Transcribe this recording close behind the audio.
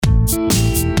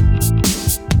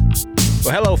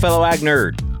Well, hello, fellow Ag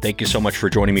Nerd. Thank you so much for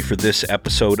joining me for this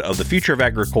episode of the Future of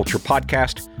Agriculture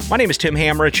podcast. My name is Tim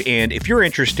Hamrich, and if you're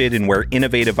interested in where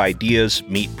innovative ideas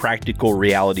meet practical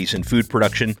realities in food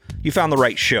production, you found the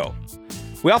right show.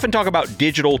 We often talk about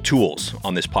digital tools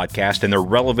on this podcast and their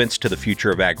relevance to the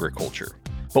future of agriculture.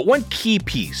 But one key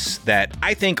piece that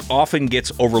I think often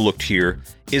gets overlooked here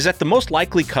is that the most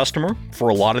likely customer for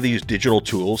a lot of these digital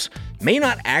tools may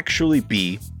not actually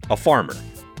be a farmer.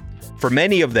 For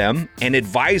many of them, an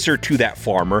advisor to that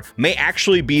farmer may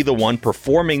actually be the one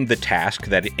performing the task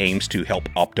that it aims to help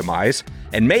optimize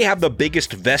and may have the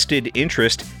biggest vested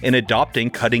interest in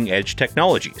adopting cutting-edge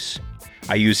technologies.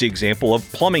 I use the example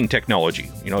of plumbing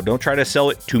technology. Don't try to sell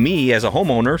it to me as a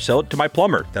homeowner, sell it to my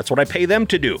plumber. That's what I pay them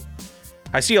to do.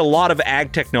 I see a lot of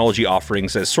ag technology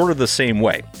offerings as sort of the same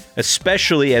way,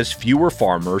 especially as fewer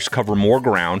farmers cover more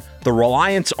ground. The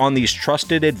reliance on these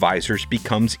trusted advisors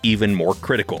becomes even more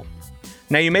critical.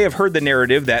 Now, you may have heard the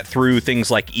narrative that through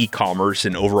things like e-commerce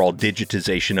and overall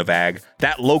digitization of ag,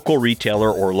 that local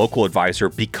retailer or local advisor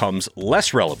becomes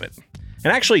less relevant.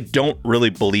 And I actually don't really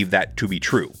believe that to be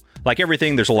true. Like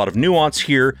everything, there's a lot of nuance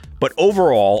here, but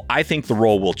overall, I think the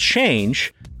role will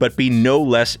change, but be no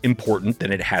less important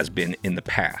than it has been in the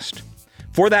past.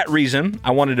 For that reason,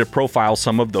 I wanted to profile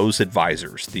some of those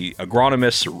advisors, the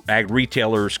agronomists, ag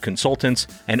retailers, consultants,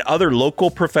 and other local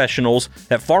professionals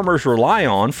that farmers rely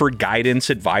on for guidance,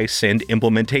 advice, and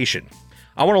implementation.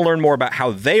 I want to learn more about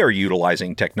how they are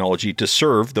utilizing technology to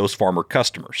serve those farmer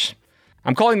customers.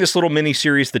 I'm calling this little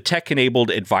mini-series the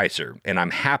Tech-Enabled Advisor, and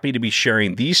I'm happy to be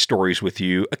sharing these stories with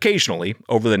you occasionally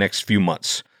over the next few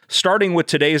months. Starting with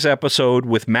today's episode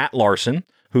with Matt Larson,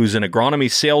 who's an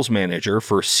agronomy sales manager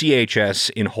for CHS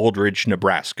in Holdrege,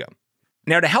 Nebraska.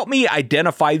 Now, to help me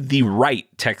identify the right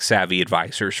tech-savvy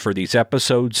advisors for these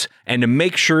episodes, and to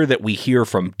make sure that we hear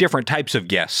from different types of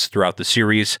guests throughout the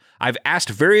series, I've asked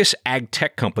various ag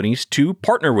tech companies to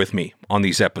partner with me on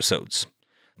these episodes.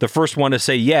 The first one to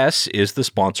say yes is the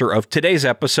sponsor of today's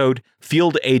episode,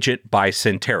 Field Agent by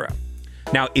Centera.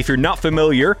 Now, if you're not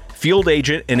familiar, Field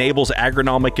Agent enables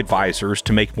agronomic advisors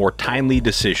to make more timely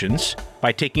decisions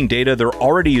by taking data they're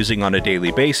already using on a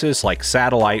daily basis, like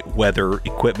satellite, weather,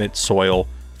 equipment, soil,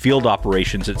 field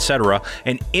operations, etc.,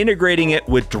 and integrating it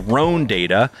with drone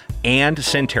data and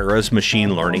Centera's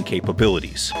machine learning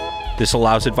capabilities. This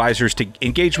allows advisors to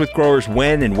engage with growers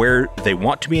when and where they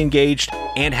want to be engaged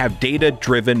and have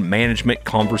data-driven management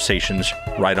conversations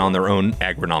right on their own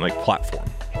agronomic platform.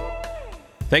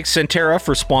 Thanks, Centera,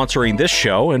 for sponsoring this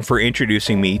show and for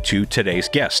introducing me to today's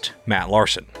guest, Matt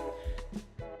Larson.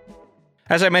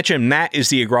 As I mentioned, Matt is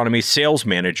the agronomy sales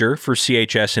manager for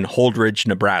CHS in Holdrege,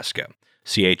 Nebraska.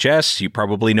 CHS, you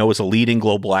probably know, is a leading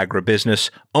global agribusiness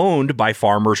owned by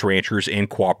farmers, ranchers, and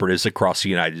cooperatives across the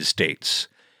United States.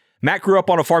 Matt grew up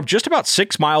on a farm just about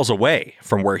 6 miles away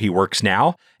from where he works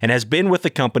now and has been with the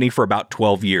company for about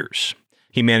 12 years.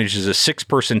 He manages a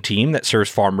 6-person team that serves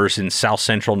farmers in south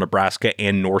central Nebraska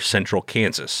and north central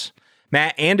Kansas.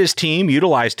 Matt and his team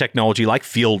utilize technology like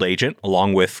Field Agent,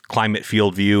 along with Climate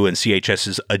Field View and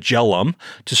CHS's Agellum,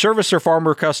 to service their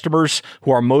farmer customers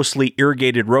who are mostly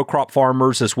irrigated row crop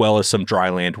farmers as well as some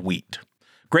dryland wheat.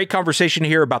 Great conversation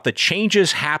here about the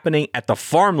changes happening at the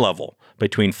farm level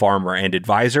between farmer and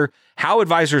advisor, how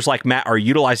advisors like Matt are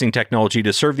utilizing technology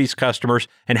to serve these customers,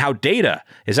 and how data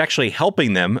is actually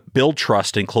helping them build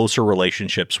trust and closer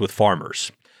relationships with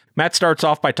farmers. Matt starts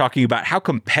off by talking about how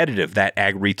competitive that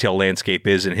ag retail landscape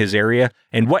is in his area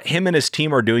and what him and his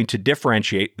team are doing to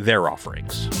differentiate their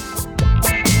offerings.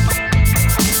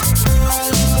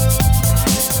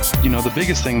 The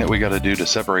biggest thing that we got to do to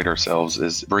separate ourselves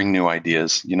is bring new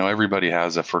ideas. Everybody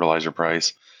has a fertilizer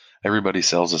price. Everybody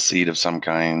sells a seed of some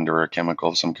kind or a chemical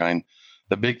of some kind.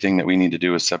 The big thing that we need to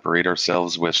do is separate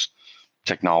ourselves with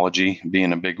technology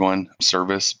being a big one,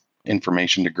 service,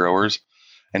 information to growers,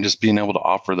 and just being able to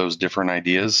offer those different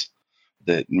ideas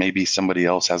that maybe somebody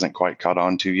else hasn't quite caught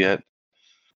on to yet.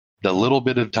 The little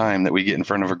bit of time that we get in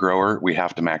front of a grower, we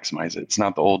have to maximize it. It's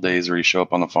not the old days where you show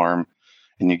up on the farm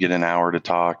and you get an hour to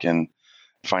talk and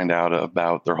find out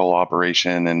about their whole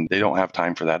operation, and they don't have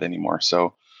time for that anymore.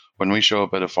 So when we show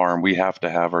up at a farm, we have to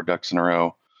have our ducks in a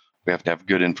row. We have to have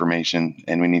good information,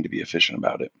 and we need to be efficient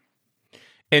about it.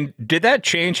 And did that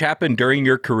change happen during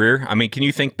your career? I mean, can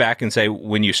you think back and say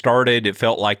when you started, it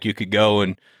felt like you could go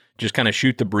and just kind of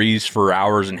shoot the breeze for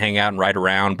hours and hang out and ride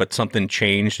around, but something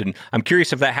changed? And I'm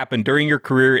curious if that happened during your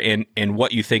career and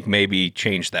what you think maybe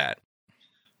changed that.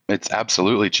 It's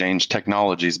absolutely changed.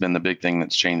 Technology's been the big thing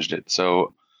that's changed it.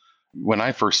 So when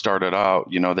I first started out,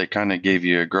 they kind of gave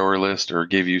you a grower list or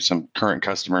gave you some current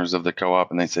customers of the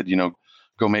co-op, and they said,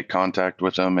 go make contact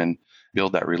with them and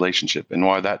build that relationship. And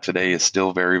while that today is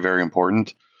still very, very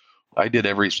important, I did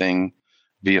everything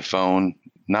via phone,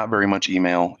 not very much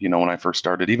email, when I first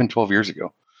started, even 12 years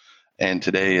ago. And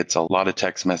today it's a lot of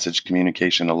text message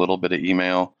communication, a little bit of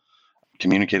email,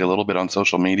 communicate a little bit on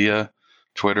social media,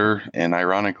 Twitter, and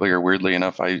ironically or weirdly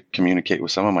enough, I communicate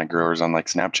with some of my growers on like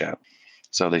Snapchat.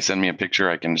 So they send me a picture,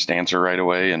 I can just answer right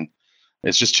away. And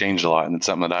it's just changed a lot. And it's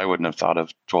something that I wouldn't have thought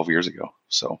of 12 years ago.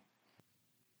 So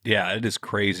yeah, it is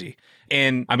crazy.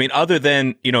 And I mean, other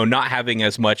than, not having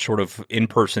as much sort of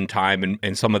in-person time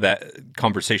and some of that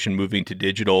conversation moving to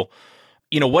digital,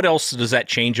 what else does that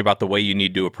change about the way you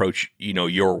need to approach,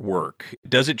 your work?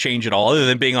 Does it change at all other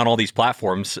than being on all these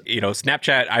platforms?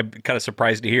 Snapchat, I'm kind of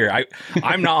surprised to hear.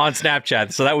 I'm not on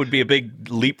Snapchat, so that would be a big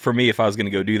leap for me if I was going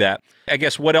to go do that. I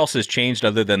guess what else has changed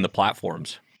other than the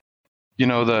platforms?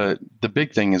 The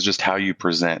big thing is just how you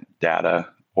present data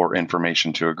or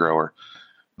information to a grower.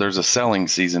 There's a selling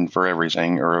season for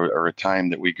everything, or a time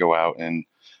that we go out and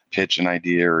pitch an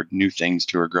idea or new things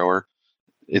to a grower.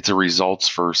 It's a results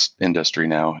first industry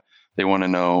now. They want to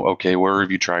know, okay, where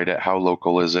have you tried it? How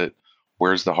local is it?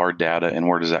 Where's the hard data and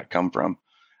where does that come from?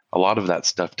 A lot of that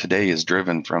stuff today is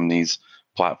driven from these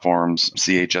platforms.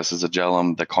 CHS is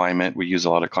Agellum, the climate, we use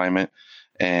a lot of climate,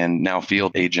 and now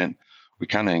Field Agent. We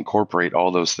kind of incorporate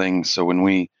all those things. So when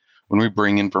we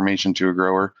bring information to a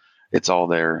grower, it's all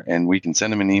there, and we can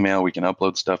send them an email. We can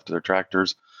upload stuff to their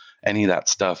tractors, any of that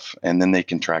stuff, and then they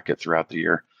can track it throughout the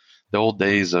year. The old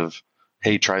days of,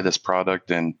 hey, try this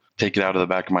product and take it out of the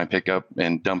back of my pickup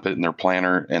and dump it in their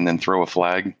planter and then throw a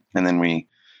flag. And then we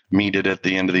meet it at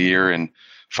the end of the year and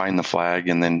find the flag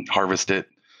and then harvest it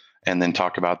and then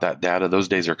talk about that data. Those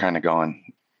days are kind of gone.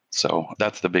 So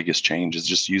that's the biggest change, is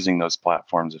just using those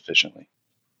platforms efficiently.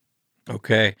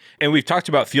 Okay. And we've talked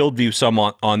about FieldView some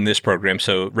on this program,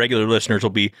 so regular listeners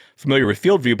will be familiar with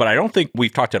FieldView, but I don't think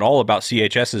we've talked at all about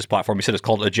CHS's platform. You said it's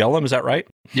called Agellum, is that right?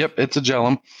 Yep, it's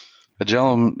Agellum.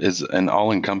 Agellum is an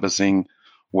all-encompassing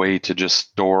way to just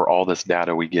store all this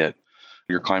data we get.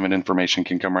 Your climate information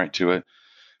can come right to it.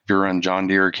 If you're on John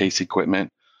Deere or Case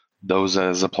equipment, those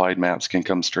as applied maps can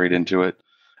come straight into it.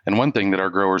 And one thing that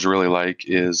our growers really like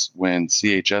is when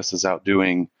CHS is out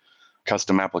doing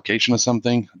custom application of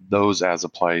something, those as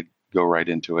applied go right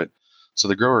into it. So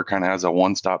the grower kind of has a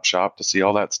one-stop shop to see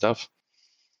all that stuff.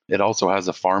 It also has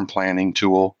a farm planning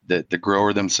tool that the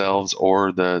grower themselves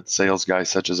or the sales guy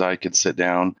such as I could sit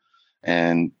down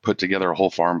and put together a whole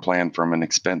farm plan from an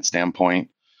expense standpoint.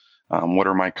 What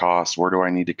are my costs? Where do I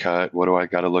need to cut? What do I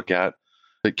got to look at?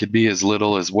 It could be as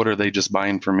little as what are they just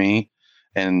buying for me,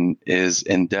 and is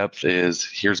in depth is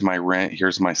here's my rent,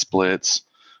 here's my splits,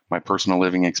 my personal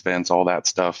living expense, all that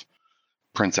stuff.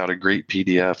 Prints out a great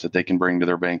PDF that they can bring to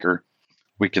their banker.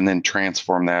 We can then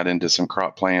transform that into some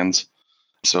crop plans.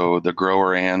 So the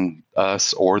grower and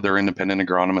us or their independent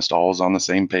agronomist all is on the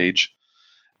same page.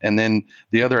 And then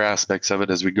the other aspects of it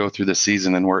as we go through the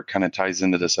season and where it kind of ties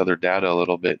into this other data a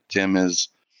little bit, Tim, is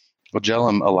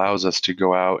Agellum allows us to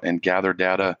go out and gather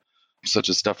data such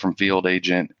as stuff from Field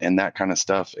Agent and that kind of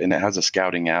stuff. And it has a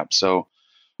scouting app. So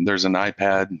there's an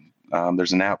iPad,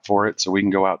 there's an app for it. So we can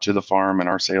go out to the farm and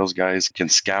our sales guys can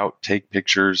scout, take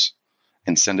pictures,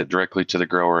 and send it directly to the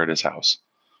grower at his house.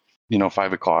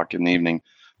 5:00 in the evening,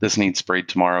 this needs sprayed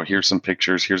tomorrow. Here's some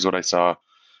pictures. Here's what I saw.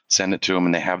 Send it to them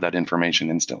and they have that information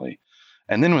instantly.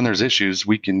 And then when there's issues,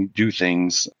 we can do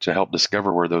things to help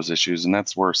discover where those issues. And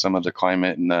that's where some of the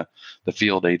climate and the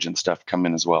Field Agent stuff come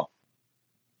in as well.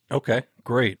 Okay,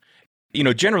 great.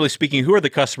 Generally speaking, who are the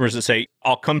customers that say,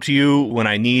 I'll come to you when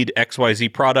I need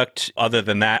XYZ product. Other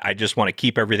than that, I just want to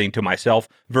keep everything to myself,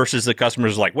 versus the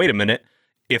customers like, wait a minute,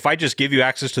 if I just give you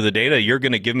access to the data, you're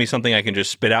going to give me something I can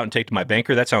just spit out and take to my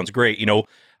banker. That sounds great.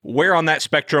 Where on that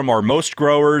spectrum are most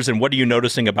growers, and what are you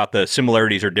noticing about the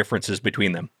similarities or differences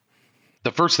between them?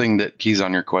 The first thing that keys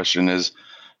on your question is,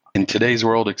 in today's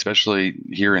world, especially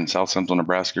here in South Central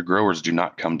Nebraska, growers do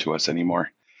not come to us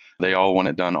anymore. They all want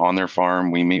it done on their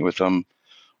farm. We meet with them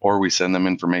or we send them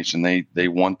information. They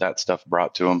want that stuff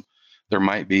brought to them. There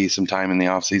might be some time in the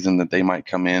off season that they might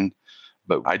come in,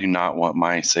 but I do not want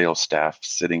my sales staff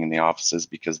sitting in the offices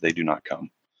because they do not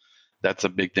come. That's a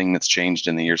big thing that's changed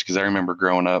in the years. Because I remember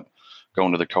growing up,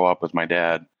 going to the co-op with my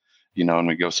dad, and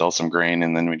we'd go sell some grain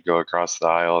and then we'd go across the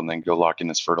aisle and then go lock in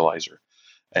his fertilizer.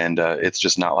 And it's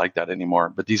just not like that anymore.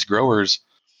 But these growers,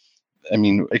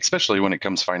 especially when it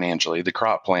comes financially, the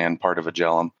crop plan part of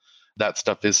Agellum, that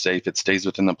stuff is safe. It stays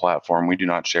within the platform. We do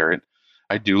not share it.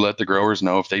 I do let the growers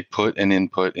know if they put an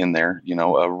input in there,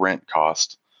 a rent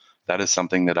cost, that is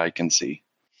something that I can see.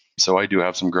 So I do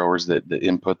have some growers that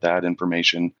input that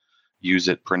information, use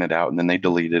it, print it out, and then they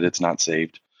delete it. It's not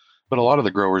saved. But a lot of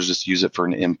the growers just use it for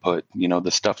an input,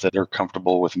 the stuff that they're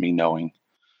comfortable with me knowing.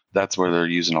 That's where they're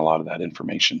using a lot of that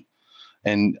information.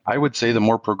 And I would say the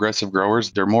more progressive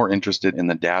growers, they're more interested in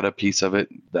the data piece of it,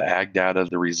 the ag data,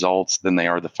 the results, than they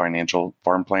are the financial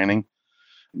farm planning.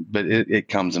 But it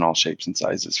comes in all shapes and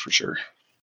sizes for sure.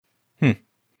 You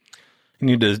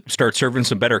need to start serving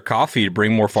some better coffee to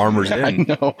bring more farmers in.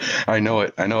 I know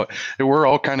it. We're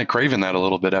all kind of craving that a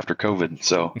little bit after COVID.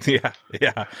 So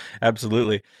yeah,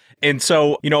 absolutely. And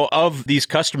so, of these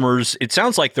customers, it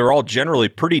sounds like they're all generally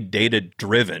pretty data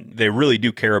driven. They really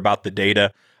do care about the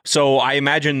data. So I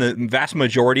imagine the vast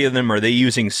majority of them, are they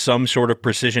using some sort of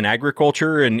precision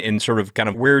agriculture, and sort of kind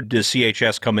of where does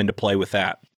CHS come into play with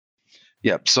that?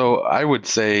 Yep. So I would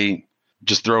say,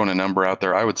 just throwing a number out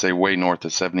there, I would say way north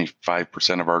of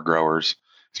 75% of our growers,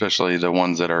 especially the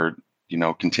ones that are,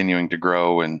 continuing to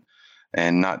grow and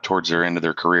not towards their end of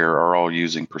their career, are all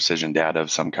using precision data of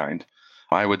some kind.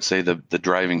 I would say the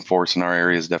driving force in our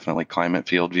area is definitely Climate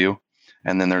Field View.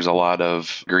 And then there's a lot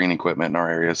of green equipment in our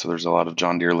area. So there's a lot of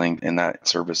John Deere Link in that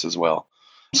service as well.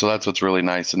 So that's what's really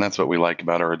nice. And that's what we like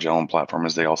about our Agellum platform,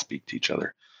 is they all speak to each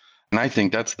other. And I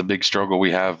think that's the big struggle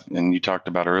we have. And you talked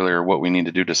about earlier what we need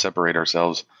to do to separate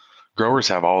ourselves. Growers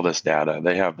have all this data.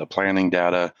 They have the planting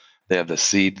data, they have the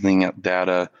seedling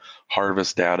data,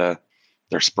 harvest data,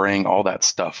 they're spraying, all that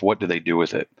stuff. What do they do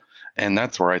with it? And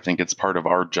that's where I think it's part of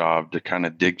our job to kind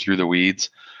of dig through the weeds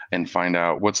and find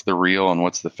out what's the real and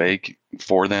what's the fake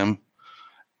for them,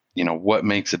 what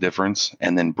makes a difference,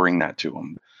 and then bring that to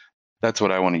them. That's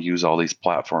what I want to use all these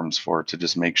platforms for, to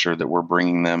just make sure that we're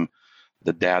bringing them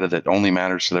the data that only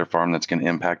matters to their farm, that's going to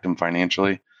impact them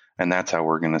financially. And that's how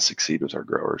we're going to succeed with our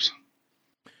growers.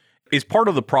 Is part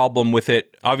of the problem with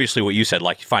it, obviously what you said,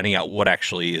 like finding out what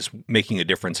actually is making a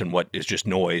difference and what is just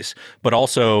noise, but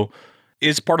also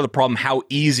is part of the problem how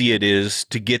easy it is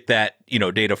to get that,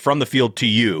 data from the field to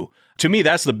you. To me,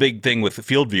 that's the big thing with the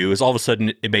Field View, is all of a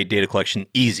sudden it made data collection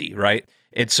easy, right?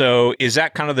 And so is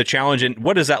that kind of the challenge? And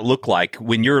what does that look like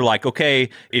when you're like, okay,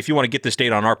 if you want to get this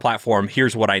data on our platform,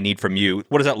 here's what I need from you.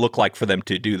 What does that look like for them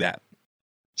to do that?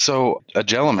 So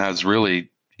Agellum has really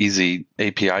easy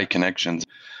API connections.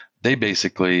 They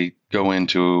basically go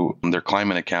into their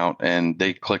climate account and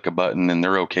they click a button and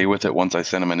they're okay with it once I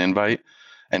send them an invite,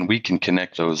 and we can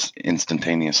connect those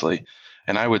instantaneously.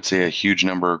 And I would say a huge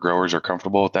number of growers are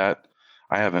comfortable with that.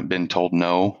 I haven't been told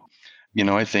no.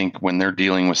 I think when they're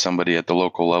dealing with somebody at the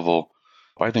local level,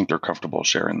 I think they're comfortable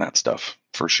sharing that stuff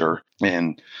for sure.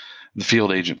 And the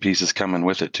field agent piece is coming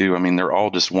with it too. I mean, they're all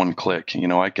just one click.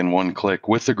 I can one click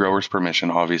with the grower's permission,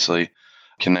 obviously,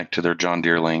 connect to their John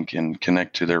Deere Link and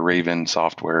connect to their Raven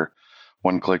software,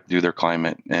 one click, do their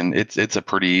climate. And it's a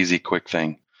pretty easy, quick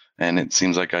thing. And it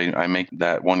seems like I make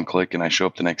that one click and I show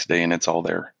up the next day and it's all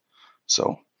there.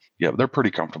 So yeah, they're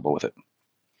pretty comfortable with it.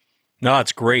 No,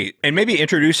 that's great. And maybe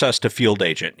introduce us to Field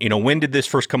Agent. When did this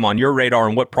first come on your radar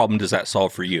and what problem does that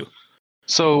solve for you?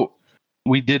 So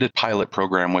we did a pilot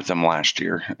program with them last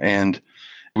year and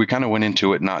we kind of went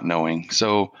into it not knowing.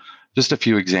 So just a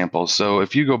few examples. So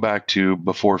if you go back to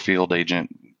before Field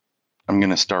Agent, I'm going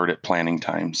to start at planting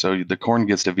time. So the corn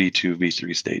gets to V2,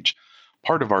 V3 stage.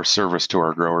 Part of our service to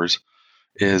our growers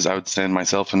is I would send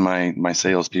myself and my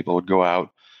salespeople would go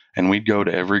out and we'd go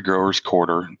to every grower's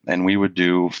quarter and we would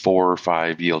do 4 or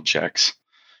 5 yield checks.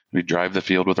 We'd drive the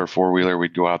field with our 4-wheeler.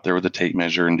 We'd go out there with a tape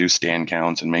measure and do stand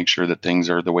counts and make sure that things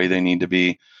are the way they need to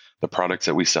be. The products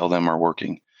that we sell them are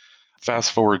working.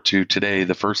 Fast forward to today,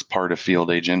 the first part of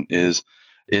Field Agent is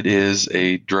it is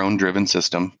a drone-driven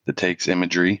system that takes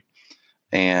imagery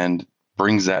and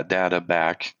brings that data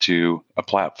back to a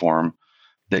platform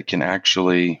that can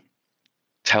actually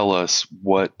tell us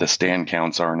what the stand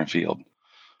counts are in a field.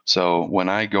 So when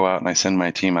I go out and I send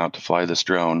my team out to fly this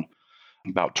drone,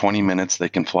 about 20 minutes, they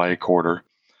can fly a quarter,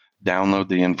 download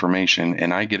the information,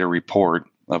 and I get a report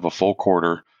of a full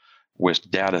quarter with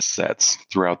data sets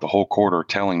throughout the whole quarter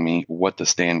telling me what the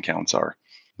stand counts are.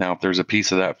 Now, if there's a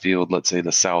piece of that field, let's say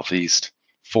the southeast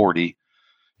 40,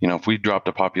 if we dropped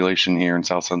a population here in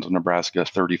South Central Nebraska,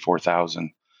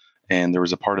 34,000, and there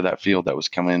was a part of that field that was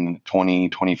coming 20,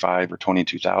 25, or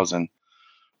 22,000,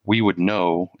 we would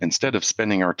know, instead of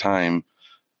spending our time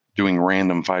doing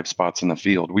random 5 spots in the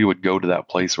field, we would go to that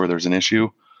place where there's an issue,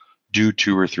 do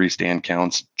 2 or 3 stand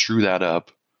counts, true that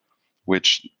up,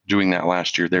 which doing that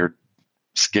last year, they're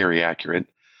scary accurate.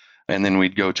 And then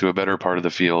we'd go to a better part of the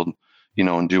field,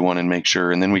 and do one and make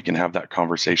sure, and then we can have that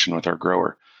conversation with our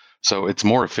grower. So it's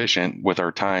more efficient with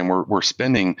our time. We're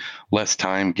spending less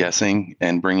time guessing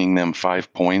and bringing them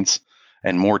 5 points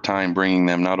and more time bringing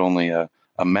them not only a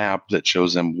map that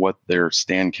shows them what their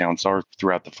stand counts are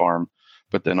throughout the farm,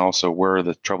 but then also where are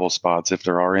the trouble spots, if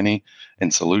there are any,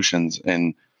 and solutions.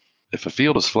 And if a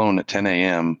field is flown at 10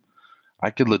 a.m., I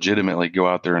could legitimately go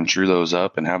out there and true those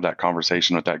up and have that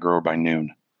conversation with that grower by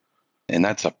noon. And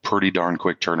that's a pretty darn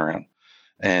quick turnaround.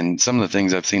 And some of the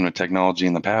things I've seen with technology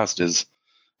in the past is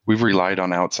we've relied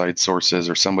on outside sources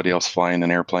or somebody else flying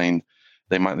an airplane.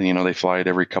 They might, they fly it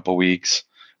every couple of weeks.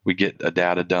 We get a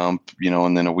data dump,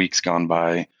 and then a week's gone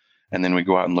by. And then we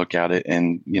go out and look at it.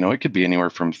 And, it could be anywhere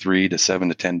from 3 to 7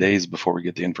 to 10 days before we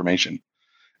get the information.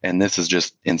 And this is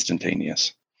just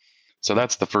instantaneous. So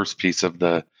that's the first piece of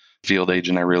the field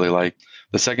agent I really like.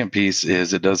 The second piece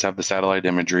is it does have the satellite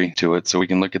imagery to it. So we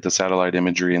can look at the satellite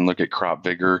imagery and look at crop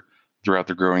vigor throughout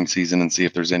the growing season and see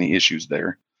if there's any issues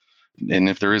there. And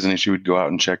if there is an issue, we'd go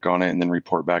out and check on it and then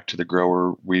report back to the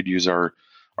grower. We'd use our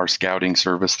scouting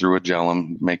service through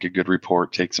Agellum, make a good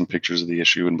report, take some pictures of the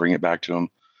issue and bring it back to them.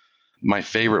 My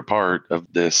favorite part of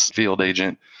this field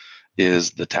agent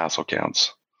is the tassel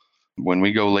counts. When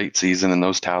we go late season and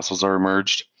those tassels are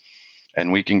emerged,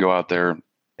 and we can go out there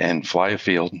and fly a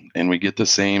field and we get the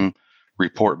same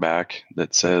report back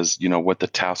that says, what the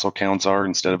tassel counts are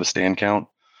instead of a stand count,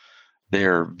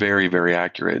 they're very, very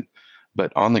accurate.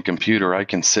 But on the computer, I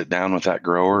can sit down with that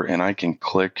grower and I can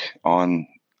click on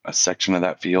a section of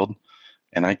that field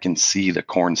and I can see the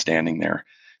corn standing there.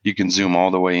 You can zoom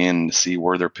all the way in to see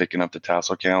where they're picking up the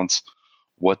tassel counts,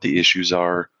 what the issues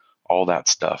are, all that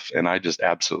stuff. And I just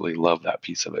absolutely love that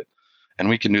piece of it. And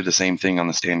we can do the same thing on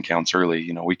the stand counts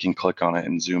early. We can click on it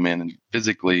and zoom in and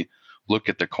physically look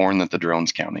at the corn that the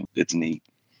drone's counting. It's neat.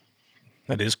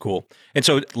 That is cool. And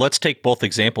so let's take both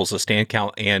examples, the stand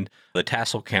count and the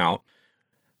tassel count.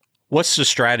 What's the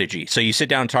strategy? So you sit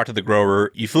down and talk to the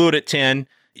grower, you flew it at 10,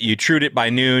 you trued it by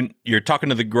noon, you're talking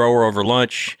to the grower over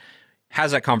lunch.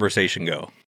 How's that conversation go?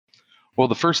 Well,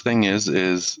 the first thing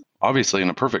is obviously in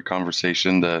a perfect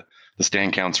conversation, the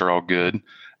stand counts are all good.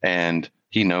 And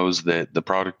he knows that the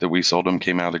product that we sold him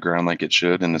came out of the ground like it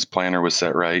should, and his planter was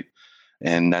set right.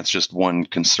 And that's just one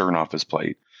concern off his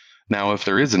plate. Now, if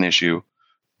there is an issue,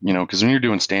 because when you're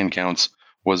doing stand counts,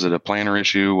 was it a planter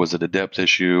issue? Was it a depth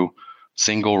issue?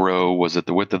 Single row? Was it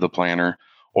the width of the planter?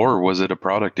 Or was it a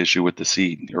product issue with the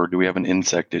seed? Or do we have an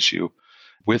insect issue?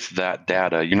 With that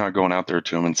data, you're not going out there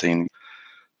to him and saying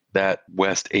that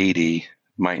West 80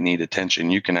 might need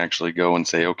attention. You can actually go and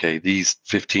say, okay, these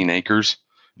 15 acres,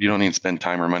 you don't need to spend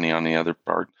time or money on the other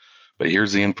part. But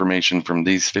here's the information from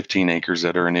these 15 acres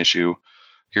that are an issue.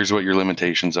 Here's what your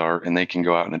limitations are, and they can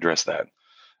go out and address that.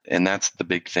 And that's the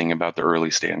big thing about the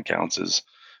early stand counts is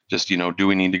just, do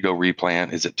we need to go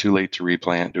replant? Is it too late to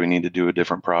replant? Do we need to do a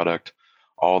different product?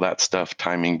 All that stuff,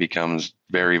 timing becomes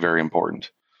very, very important.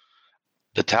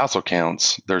 The tassel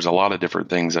counts, there's a lot of different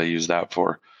things I use that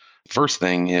for. First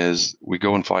thing is we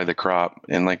go and fly the crop.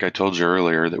 And like I told you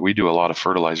earlier, that we do a lot of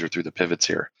fertilizer through the pivots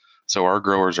here. So our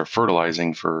growers are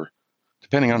fertilizing for,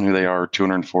 depending on who they are,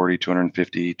 240,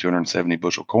 250, 270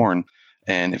 bushel corn.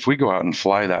 And if we go out and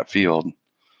fly that field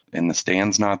and the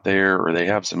stand's not there or they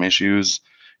have some issues,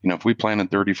 if we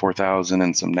planted 34,000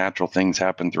 and some natural things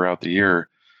happen throughout the year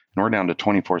and we're down to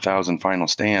 24,000 final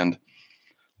stand,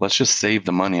 let's just save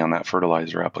the money on that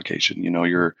fertilizer application.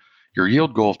 Your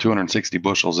yield goal of 260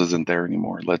 bushels isn't there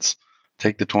anymore. Let's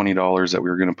take the $20 that we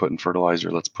were going to put in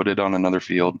fertilizer. Let's put it on another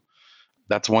field.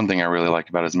 That's one thing I really like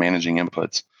about it is managing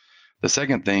inputs. The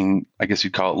second thing, I guess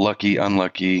you'd call it lucky,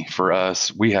 unlucky for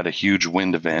us. We had a huge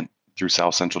wind event through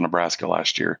South Central Nebraska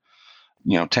last year,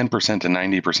 10% to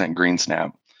 90% green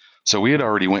snap. So we had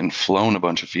already went and flown a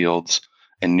bunch of fields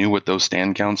and knew what those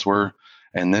stand counts were.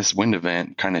 And this wind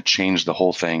event kind of changed the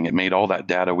whole thing. It made all that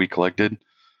data we collected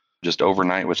just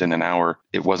overnight, within an hour,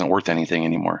 it wasn't worth anything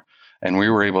anymore. And we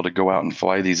were able to go out and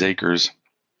fly these acres.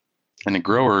 And the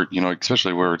grower,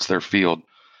 especially where it's their field,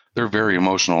 they're very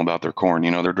emotional about their corn.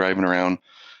 They're driving around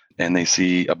and they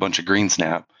see a bunch of green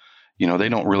snap. They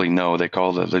don't really know. They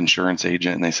call the insurance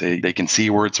agent and they say they can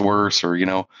see where it's worse, or,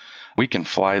 we can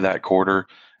fly that quarter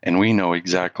and we know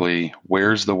exactly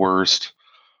where's the worst,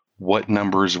 what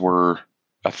numbers were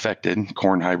affected,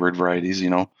 corn hybrid varieties,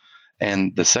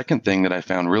 And the second thing that I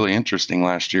found really interesting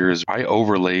last year is I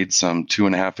overlaid some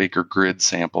 2.5 acre grid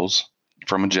samples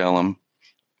from Agellum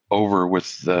over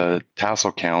with the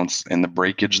tassel counts and the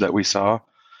breakage that we saw,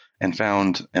 and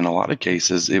found in a lot of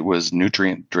cases it was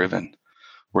nutrient driven,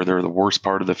 where they're the worst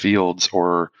part of the fields,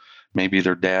 or maybe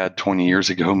their dad 20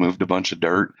 years ago moved a bunch of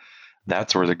dirt.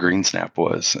 That's where the green snap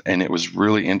was. And it was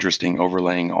really interesting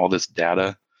overlaying all this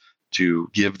data to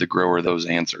give the grower those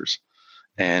answers.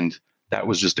 And that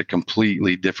was just a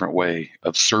completely different way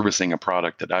of servicing a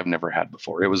product that I've never had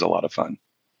before. It was a lot of fun.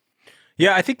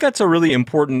 Yeah, I think that's a really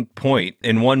important point,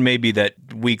 and one maybe that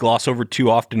we gloss over too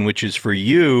often, which is for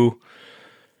you,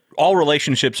 all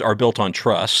relationships are built on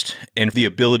trust and the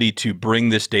ability to bring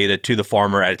this data to the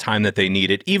farmer at a time that they need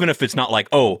it, even if it's not like,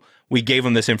 oh, we gave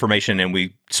them this information and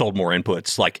we sold more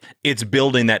inputs. Like, it's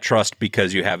building that trust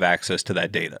because you have access to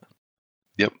that data.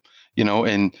 Yep.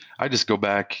 And I just go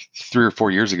back 3 or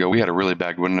 4 years ago, we had a really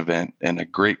bad wind event and a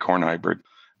great corn hybrid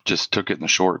just took it in the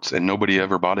shorts and nobody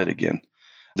ever bought it again.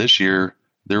 This year,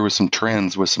 there was some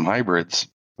trends with some hybrids.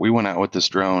 We went out with this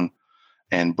drone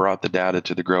and brought the data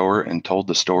to the grower and told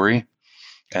the story.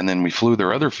 And then we flew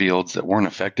their other fields that weren't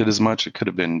affected as much. It could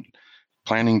have been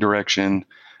planting direction.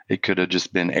 It could have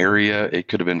just been area. It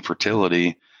could have been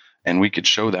fertility. And we could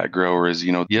show that grower as,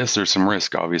 yes, there's some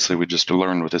risk, obviously, we just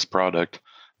learned with this product.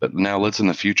 But now in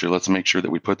the future, let's make sure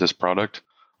that we put this product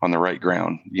on the right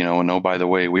ground, and oh, by the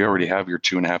way, we already have your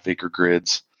 2.5 acre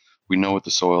grids. We know what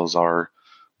the soils are.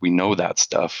 We know that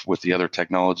stuff with the other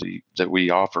technology that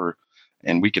we offer,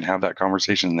 and we can have that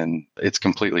conversation. Then it's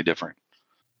completely different.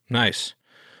 Nice.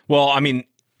 Well, I mean,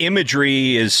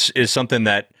 imagery is something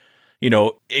that,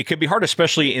 it could be hard,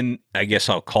 especially in, I guess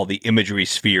I'll call the imagery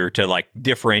sphere, to like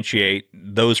differentiate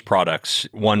those products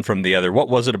one from the other. What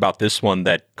was it about this one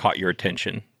that caught your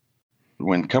attention?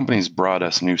 When companies brought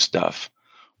us new stuff,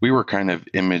 we were kind of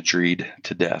imageried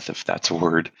to death, if that's a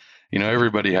word.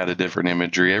 Everybody had a different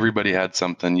imagery. Everybody had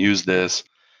something. Use this.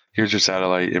 Here's your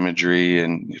satellite imagery,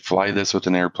 and fly this with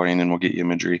an airplane, and we'll get you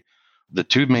imagery. The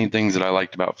two main things that I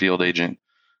liked about Field Agent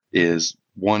is,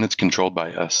 one, it's controlled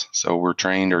by us. So we're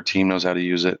trained, our team knows how to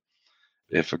use it.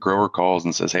 If a grower calls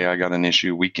and says, hey, I got an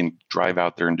issue, we can drive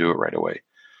out there and do it right away.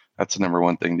 That's the number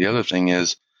one thing. The other thing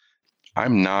is,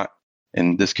 I'm not,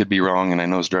 and this could be wrong, and I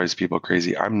know this drives people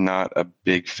crazy, I'm not a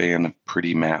big fan of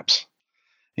pretty maps.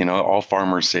 All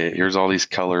farmers say it. Here's all these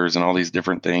colors and all these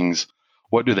different things.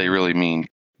 What do they really mean?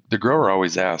 The grower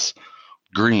always asks,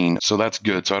 green, so that's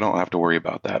good, so I don't have to worry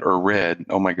about that. Or red,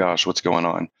 oh my gosh, what's going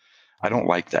on? I don't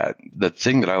like that. The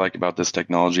thing that I like about this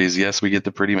technology is, yes, we get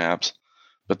the pretty maps,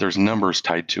 but there's numbers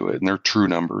tied to it, and they're true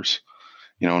numbers.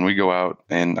 And we go out,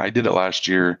 and I did it last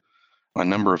year a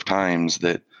number of times,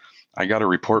 that I got a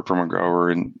report from a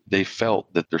grower and they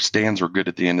felt that their stands were good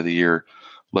at the end of the year.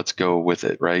 Let's go with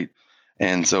it, right?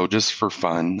 And so just for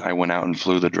fun, I went out and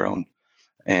flew the drone,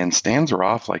 and stands were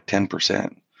off like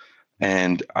 10%.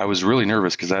 And I was really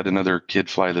nervous because I had another kid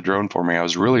fly the drone for me. I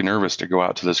was really nervous to go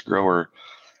out to this grower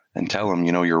and tell him,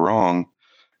 you're wrong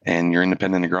and you're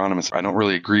independent agronomist. I don't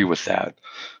really agree with that.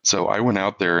 So I went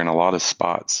out there in a lot of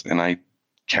spots and I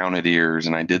counted ears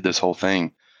and I did this whole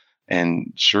thing.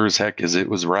 And sure as heck as it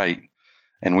was right.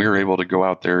 And we were able to go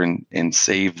out there and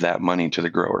save that money to the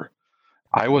grower.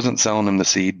 I wasn't selling them the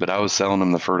seed, but I was selling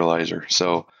them the fertilizer.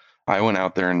 So I went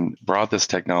out there and brought this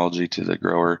technology to the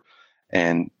grower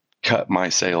and cut my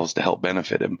sales to help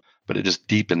benefit him. But it just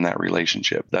deepened that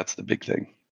relationship. That's the big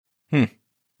thing.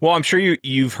 Well, I'm sure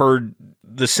you've heard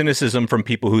the cynicism from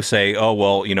people who say, oh,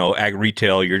 well, ag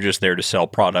retail, you're just there to sell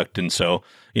product. And so,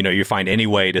 you find any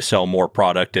way to sell more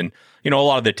product. And, a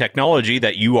lot of the technology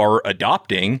that you are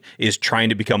adopting is trying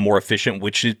to become more efficient,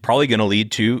 which is probably going to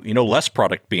lead to, less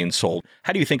product being sold.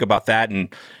 How do you think about that?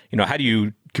 And, how do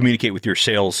you communicate with your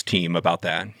sales team about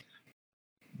that?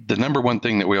 The number one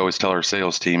thing that we always tell our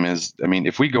sales team is,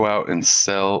 if we go out and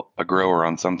sell a grower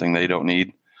on something they don't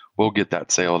need, we'll get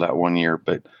that sale that 1 year.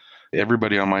 But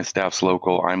everybody on my staff's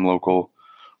local. I'm local.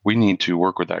 We need to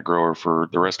work with that grower for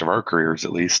the rest of our careers,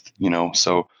 at least,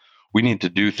 so we need to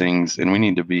do things and we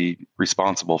need to be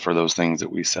responsible for those things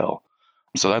that we sell.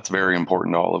 So that's very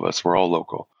important to all of us. We're all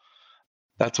local.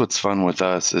 That's what's fun with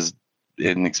us is,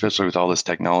 and especially with all this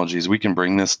technology, is we can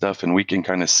bring this stuff and we can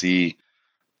kind of see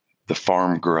the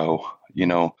farm grow.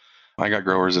 I got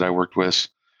growers that I worked with,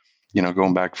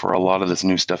 going back for a lot of this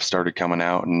new stuff started coming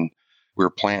out, and we were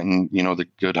planting, the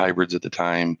good hybrids at the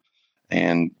time,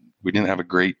 and we didn't have a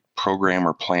great program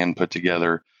or plan put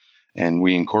together. And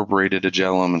we incorporated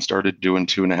Agellum and started doing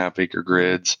 2.5 acre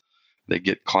grids. They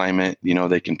get climate,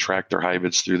 they can track their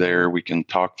hybrids through there. We can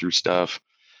talk through stuff,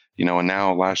 and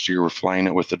now last year we're flying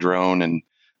it with the drone, and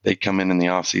they come in the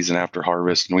off season after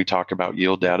harvest and we talk about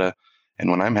yield data. And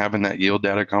when I'm having that yield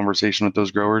data conversation with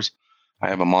those growers, I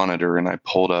have a monitor and I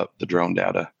pulled up the drone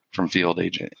data from Field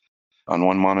Agent. On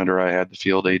one monitor, I had the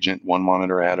Field Agent. One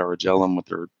monitor, I had our Agellum with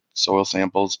their soil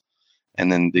samples,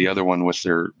 and then the other one with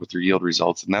their yield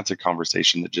results. And that's a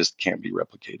conversation that just can't be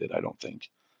replicated, I don't think.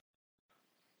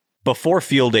 Before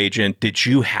Field Agent, did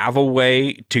you have a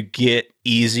way to get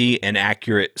easy and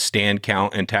accurate stand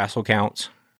count and tassel counts?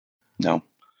 No.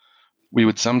 We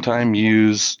would sometimes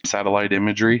use satellite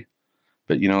imagery,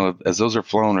 But, as those are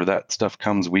flown or that stuff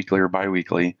comes weekly or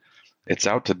biweekly, it's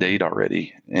out to date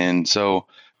already. And so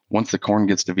once the corn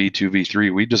gets to V2,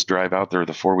 V3, we just drive out there with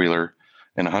a 4-wheeler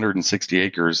in 160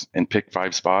 acres and pick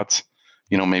 5 spots,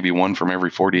 maybe one from every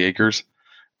 40 acres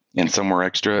and somewhere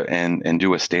extra and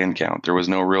do a stand count. There was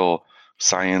no real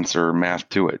science or math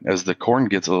to it. As the corn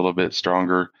gets a little bit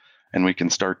stronger and we can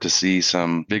start to see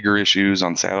some bigger issues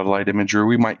on satellite imagery,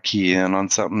 we might key in on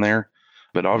something there.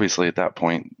 But obviously at that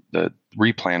point, the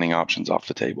replanting option's off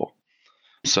the table.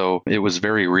 So it was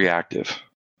very reactive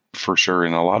for sure,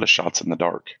 and a lot of shots in the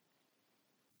dark.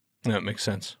 That makes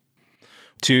sense.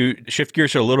 To shift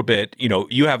gears a little bit,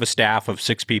 you have a staff of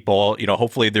 6 people,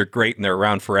 hopefully they're great and they're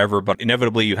around forever, but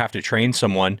inevitably you have to train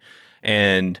someone.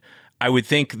 And I would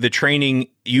think the training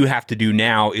you have to do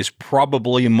now is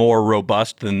probably more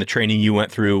robust than the training you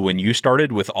went through when you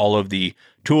started with all of the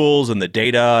tools and the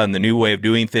data and the new way of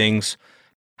doing things.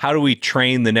 How do we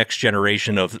train the next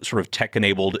generation of sort of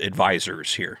tech-enabled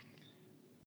advisors here?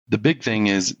 The big thing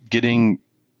is getting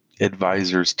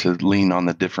advisors to lean on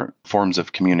the different forms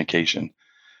of communication.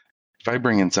 If I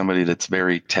bring in somebody that's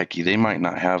very techie, they might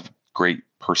not have great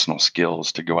personal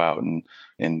skills to go out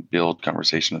and build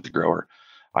conversation with the grower.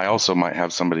 I also might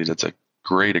have somebody that's a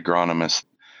great agronomist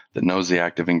that knows the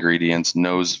active ingredients,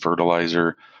 knows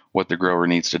fertilizer, what the grower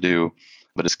needs to do,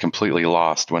 but is completely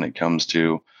lost when it comes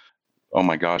to, oh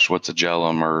my gosh, what's a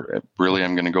gellum? Or really,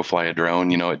 I'm going to go fly a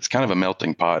drone. It's kind of a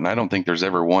melting pot. And I don't think there's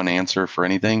ever one answer for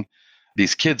anything.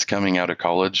 These kids coming out of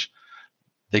college,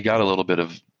 they got a little bit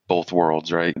of both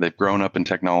worlds, right? They've grown up in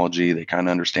technology. They kind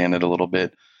of understand it a little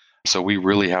bit. So we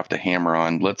really have to hammer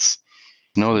on, let's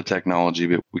know the technology,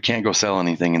 but we can't go sell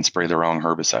anything and spray the wrong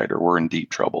herbicide or we're in deep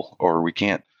trouble. Or we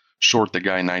can't short the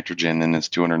guy nitrogen in his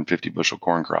 250 bushel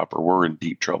corn crop or we're in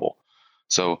deep trouble.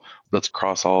 So let's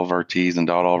cross all of our T's and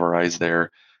dot all of our I's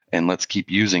there, and let's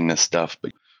keep using this stuff.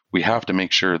 But we have to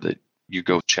make sure that you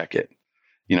go check it.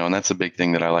 And that's the big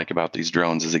thing that I like about these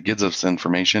drones is it gives us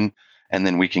information and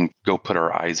then we can go put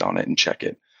our eyes on it and check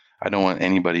it. I don't want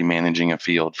anybody managing a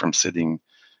field from sitting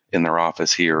in their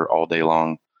office here all day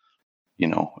long.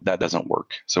 That doesn't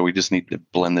work. So we just need to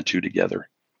blend the two together.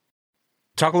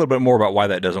 Talk a little bit more about why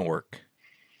that doesn't work.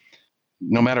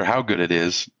 No matter how good it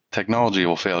is, technology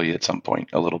will fail you at some point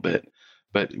a little bit,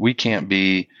 but we can't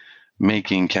be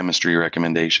making chemistry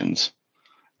recommendations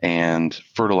and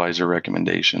fertilizer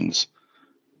recommendations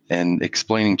and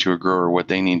explaining to a grower what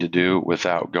they need to do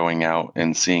without going out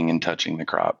and seeing and touching the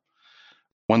crop.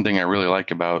 One thing I really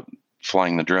like about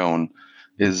flying the drone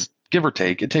is, give or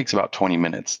take, it takes about 20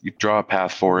 minutes. You draw a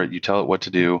path for it, you tell it what to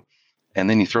do, and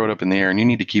then you throw it up in the air and you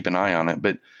need to keep an eye on it,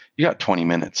 but you got 20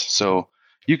 minutes. So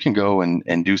you can go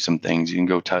and do some things. You can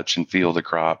go touch and feel the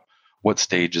crop. What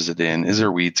stage is it in? Is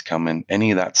there weeds coming?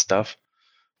 Any of that stuff.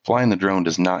 Flying the drone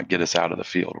does not get us out of the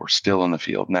field. We're still in the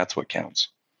field, and that's what counts.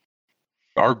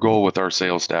 Our goal with our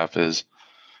sales staff is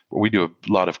we do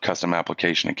a lot of custom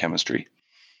application and chemistry,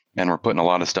 and we're putting a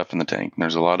lot of stuff in the tank. And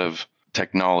there's a lot of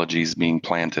technologies being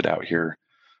planted out here.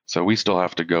 So we still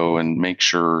have to go and make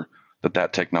sure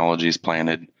that technology is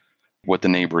planted, what the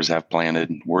neighbors have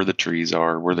planted, where the trees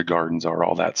are, where the gardens are,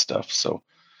 all that stuff. So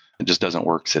it just doesn't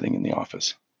work sitting in the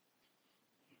office.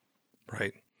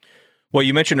 Right. Well,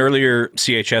 you mentioned earlier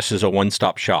CHS is a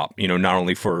one-stop shop, not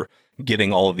only for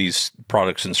getting all of these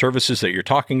products and services that you're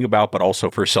talking about, but also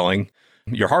for selling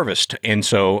your harvest. And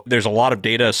so there's a lot of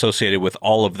data associated with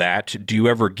all of that. Do you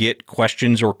ever get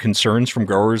questions or concerns from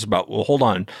growers about, well, hold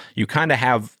on, you kind of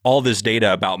have all this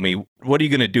data about me. What are you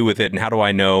going to do with it? And how do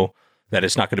I know that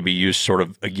it's not going to be used sort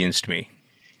of against me?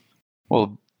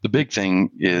 Well, the big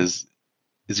thing is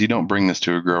you don't bring this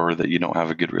to a grower that you don't have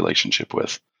a good relationship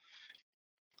with.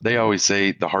 They always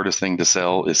say the hardest thing to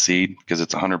sell is seed because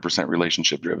it's 100%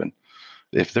 relationship driven.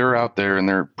 If they're out there and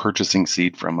they're purchasing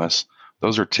seed from us,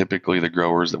 those are typically the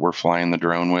growers that we're flying the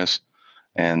drone with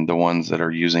and the ones that are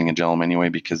using a gellum anyway,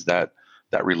 because that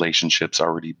relationship's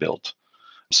already built.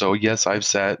 So yes, I've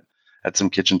sat at some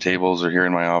kitchen tables or here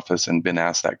in my office and been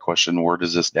asked that question, where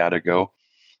does this data go?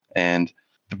 And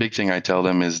the big thing I tell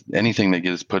them is anything that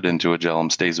gets put into a gellum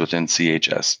stays within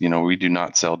CHS. We do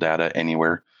not sell data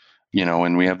anywhere.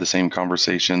 And we have the same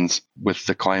conversations with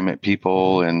the climate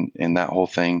people and that whole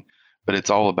thing, but it's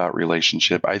all about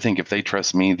relationship. I think if they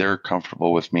trust me, they're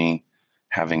comfortable with me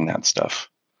having that stuff.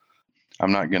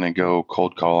 I'm not going to go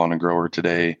cold call on a grower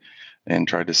today and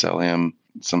try to sell him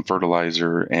some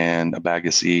fertilizer and a bag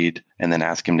of seed and then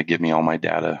ask him to give me all my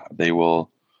data. They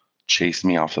will chase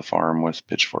me off the farm with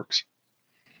pitchforks.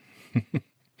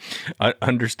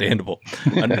 Understandable.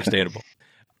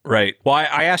 Right. Well,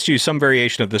 I asked you some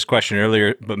variation of this question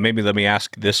earlier, but maybe let me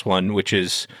ask this one, which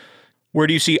is, Where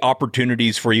do you see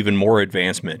opportunities for even more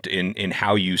advancement in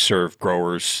how you serve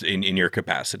growers in your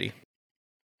capacity?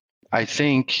 I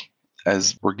think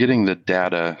as we're getting the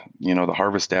data, the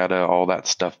harvest data, all that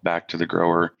stuff back to the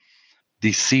grower,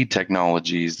 these seed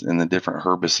technologies and the different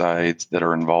herbicides that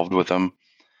are involved with them,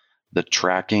 the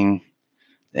tracking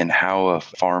and how a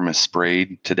farm is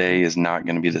sprayed today is not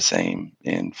going to be the same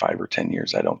in 5 or 10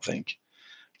 years, I don't think.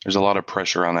 There's a lot of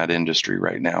pressure on that industry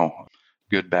right now,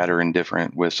 good, bad, or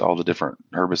indifferent, with all the different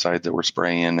herbicides that we're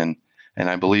spraying. And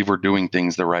I believe we're doing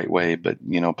things the right way, but,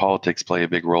 politics play a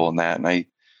big role in that. And I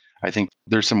think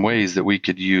there's some ways that we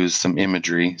could use some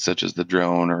imagery, such as the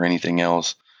drone or anything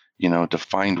else, to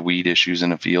find weed issues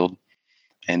in a field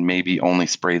and maybe only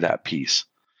spray that piece.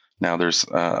 Now there's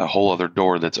a whole other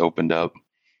door that's opened up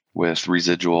with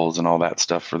residuals and all that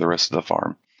stuff for the rest of the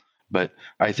farm. But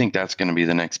I think that's going to be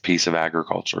the next piece of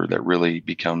agriculture that really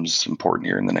becomes important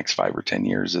here in the next 5 or 10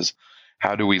 years, is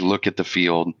how do we look at the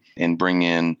field and bring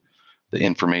in the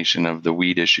information of the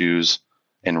weed issues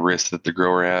and risks that the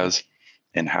grower has,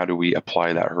 and how do we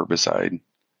apply that herbicide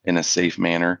in a safe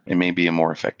manner and maybe a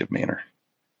more effective manner.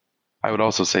 I would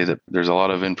also say that there's a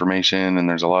lot of information and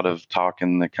there's a lot of talk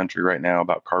in the country right now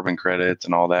about carbon credits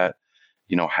and all that,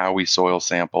 how we soil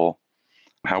sample,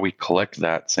 how we collect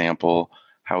that sample,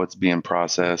 how it's being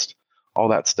processed. All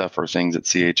that stuff are things that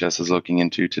CHS is looking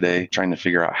into today, trying to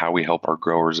figure out how we help our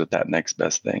growers at that next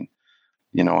best thing.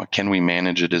 Can we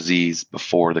manage a disease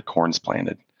before the corn's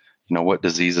planted? What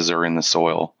diseases are in the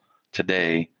soil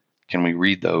today? Can we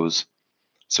read those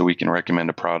so we can recommend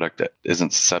a product that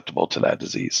isn't susceptible to that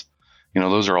disease?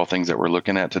 Those are all things that we're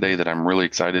looking at today that I'm really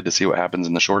excited to see what happens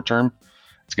in the short term.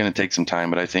 It's going to take some time,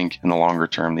 but I think in the longer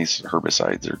term, these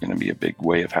herbicides are going to be a big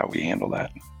way of how we handle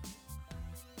that.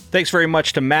 Thanks very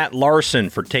much to Matt Larson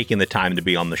for taking the time to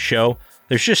be on the show.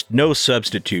 There's just no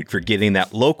substitute for getting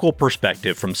that local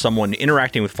perspective from someone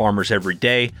interacting with farmers every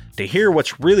day to hear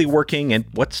what's really working and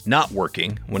what's not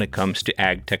working when it comes to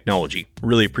ag technology.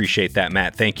 Really appreciate that,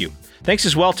 Matt. Thank you. Thanks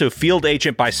as well to Field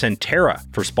Agent by Sentera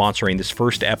for sponsoring this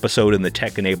first episode in the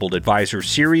Tech Enabled Advisors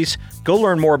series. Go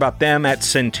learn more about them at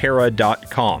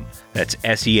Sentera.com. That's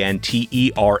Sentera.com.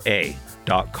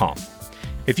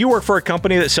 If you work for a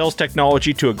company that sells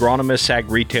technology to agronomists, ag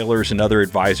retailers, and other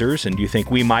advisors, and you think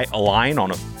we might align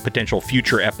on a potential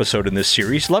future episode in this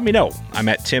series, let me know. I'm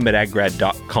at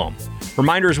tim@aggrad.com.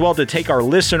 Reminder as well to take our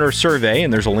listener survey,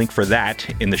 and there's a link for that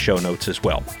in the show notes as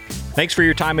well. Thanks for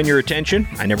your time and your attention.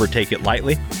 I never take it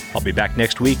lightly. I'll be back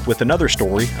next week with another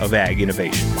story of ag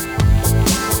innovation.